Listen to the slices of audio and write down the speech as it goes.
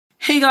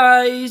Hey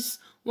guys,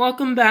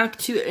 welcome back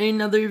to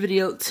another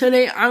video.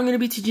 Today I'm going to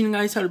be teaching you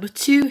guys how to put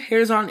two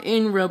hairs on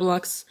in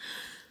Roblox.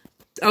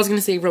 I was going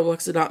to say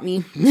Roblox, adopt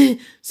me.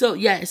 So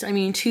yes, I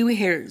mean two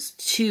hairs.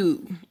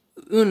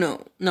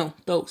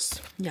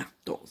 Dos. Yeah,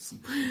 dos.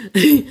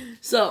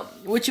 So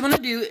what you want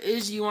to do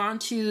is you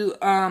want to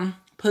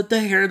put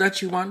the hair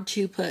that you want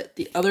to put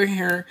the other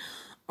hair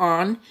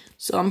on.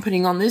 So I'm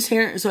putting on this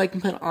hair so I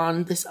can put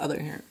on this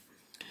other hair.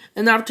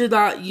 And after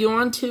that, you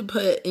want to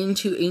put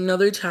into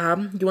another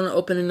tab. You want to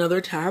open another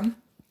tab.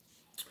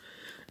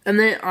 And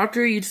then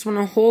after, you just want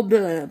to hold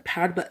the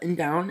pad button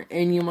down.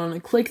 And you want to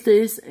click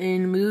this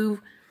and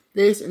move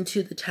this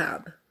into the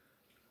tab.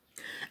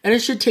 And it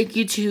should take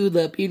you to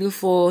the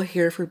beautiful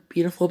hair for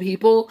beautiful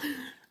people.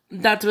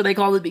 That's what I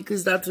call it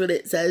because that's what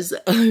it says.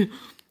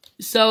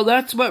 So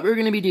that's what we're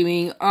going to be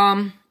doing.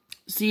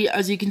 See,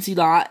 as you can see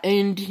that.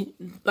 And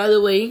by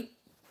the way,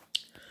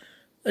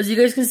 as you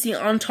guys can see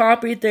on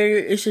top right there,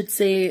 it should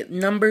say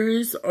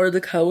numbers or the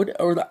code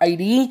or the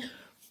ID.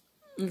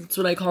 That's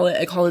what I call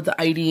it. I call it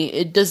the ID.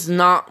 It does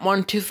not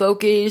want to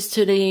focus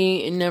today.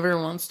 It never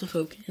wants to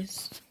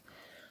focus.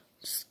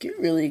 Just get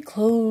really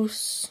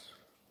close.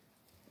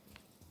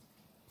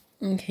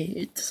 Okay,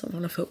 it doesn't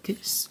want to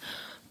focus.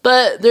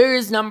 But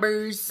there's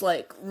numbers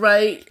like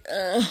right.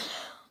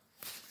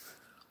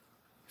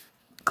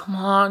 Come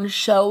on,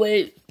 show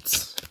it.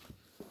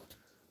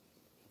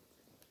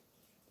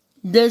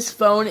 This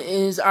phone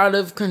is out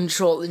of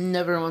control. It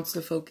never wants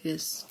to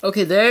focus.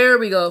 Okay, there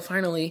we go,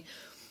 finally.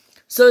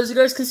 So as you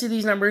guys can see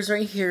these numbers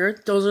right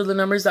here, those are the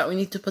numbers that we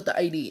need to put the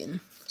ID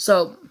in.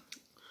 So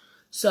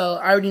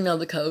I already know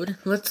the code.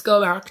 Let's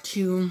go back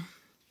to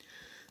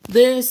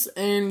this,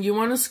 and you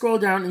want to scroll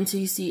down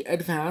until you see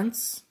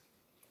advance.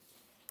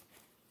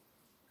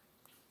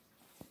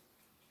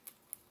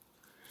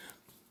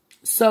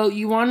 So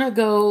you want to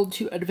go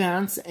to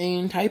advance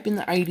and type in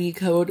the ID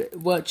code,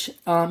 which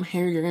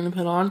hair you're going to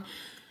put on.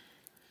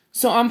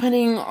 So I'm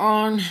putting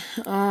on,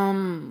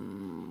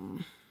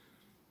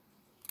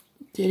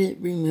 did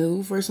it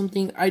remove or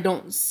something? I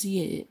don't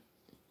see it.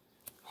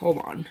 Hold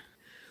on.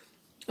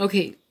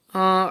 Okay,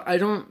 I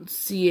don't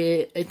see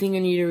it. I think I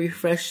need to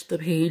refresh the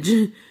page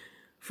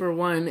for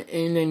one,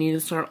 and I need to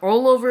start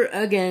all over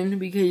again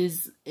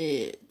because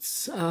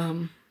it's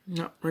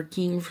not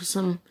working for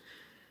some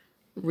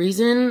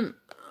reason.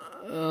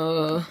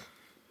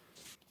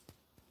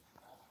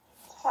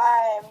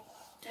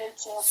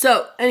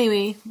 So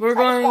anyway, we're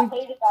going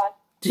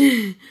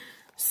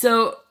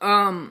so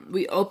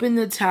we open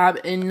the tab,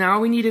 and now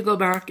we need to go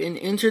back and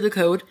enter the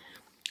code.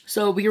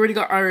 So we already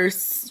got our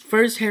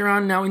first hair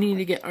on. Now we need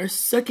to get our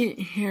second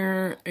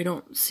hair. I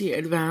don't see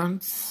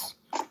advance.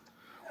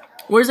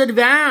 Where's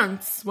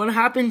advance? What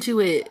happened to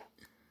it?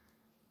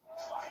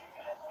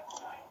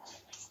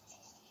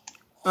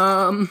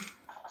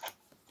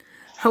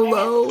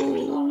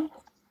 Hello?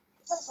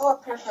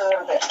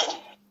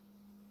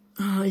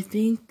 I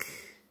think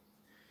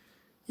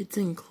it's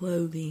in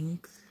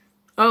clothing.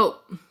 Oh,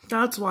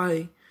 that's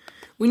why.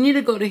 We need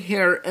to go to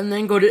hair and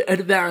then go to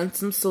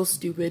advance. I'm so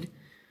stupid.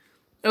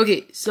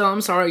 Okay, so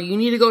I'm sorry. You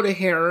need to go to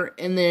hair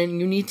and then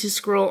you need to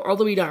scroll all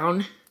the way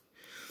down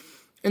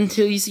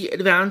until you see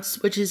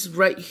advance, which is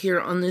right here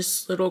on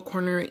this little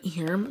corner right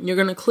here. You're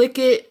going to click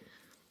it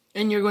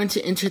and you're going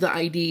to enter the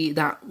ID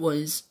that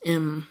was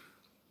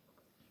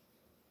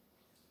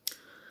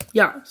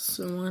yeah,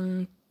 so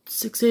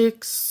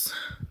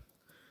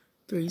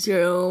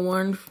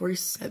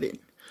 166-30147.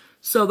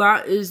 So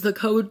that is the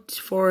code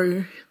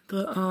for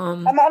the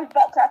My mom's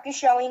butt crack is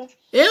showing.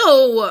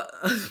 Ew.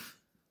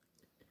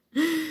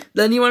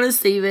 Then you want to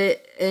save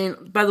it,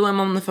 and by the way, I'm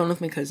on the phone with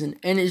my cousin,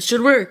 and it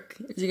should work.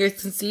 As you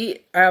guys can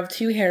see, I have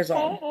two hairs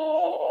on.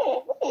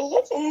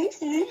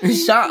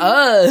 Shut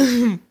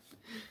up.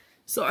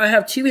 So I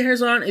have two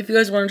hairs on. If you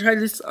guys want to try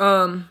this,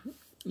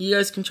 you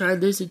guys can try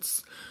this.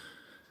 It's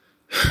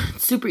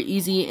super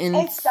easy, and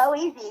it's so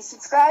easy.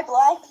 Subscribe,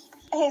 like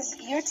his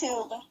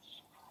YouTube.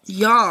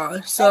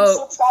 Yeah, so and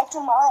subscribe to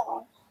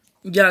mine.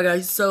 Yeah,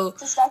 guys. So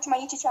subscribe to my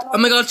YouTube channel. Oh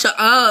my God, shut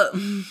up!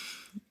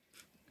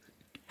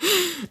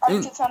 Our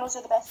YouTube channels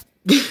are the best.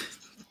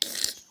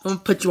 I'm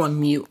gonna put you on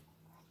mute.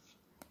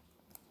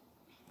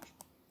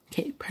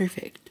 Okay,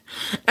 perfect.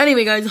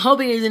 Anyway, guys,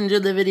 hope you guys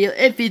enjoyed the video.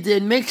 If you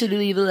did, make sure to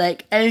leave a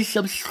like and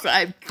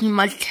subscribe to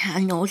my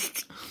channel.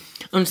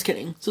 I'm just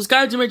kidding.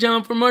 Subscribe to my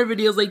channel for more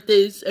videos like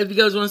this. If you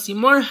guys want to see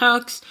more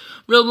hacks,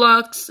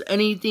 Roblox,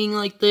 anything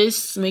like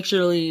this, make sure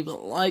to leave a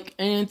like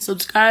and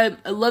subscribe.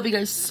 I love you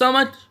guys so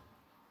much.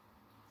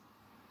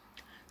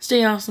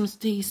 Stay awesome,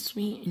 stay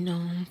sweet, and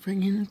don't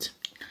forget.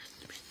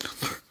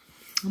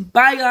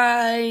 Bye,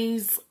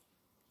 guys.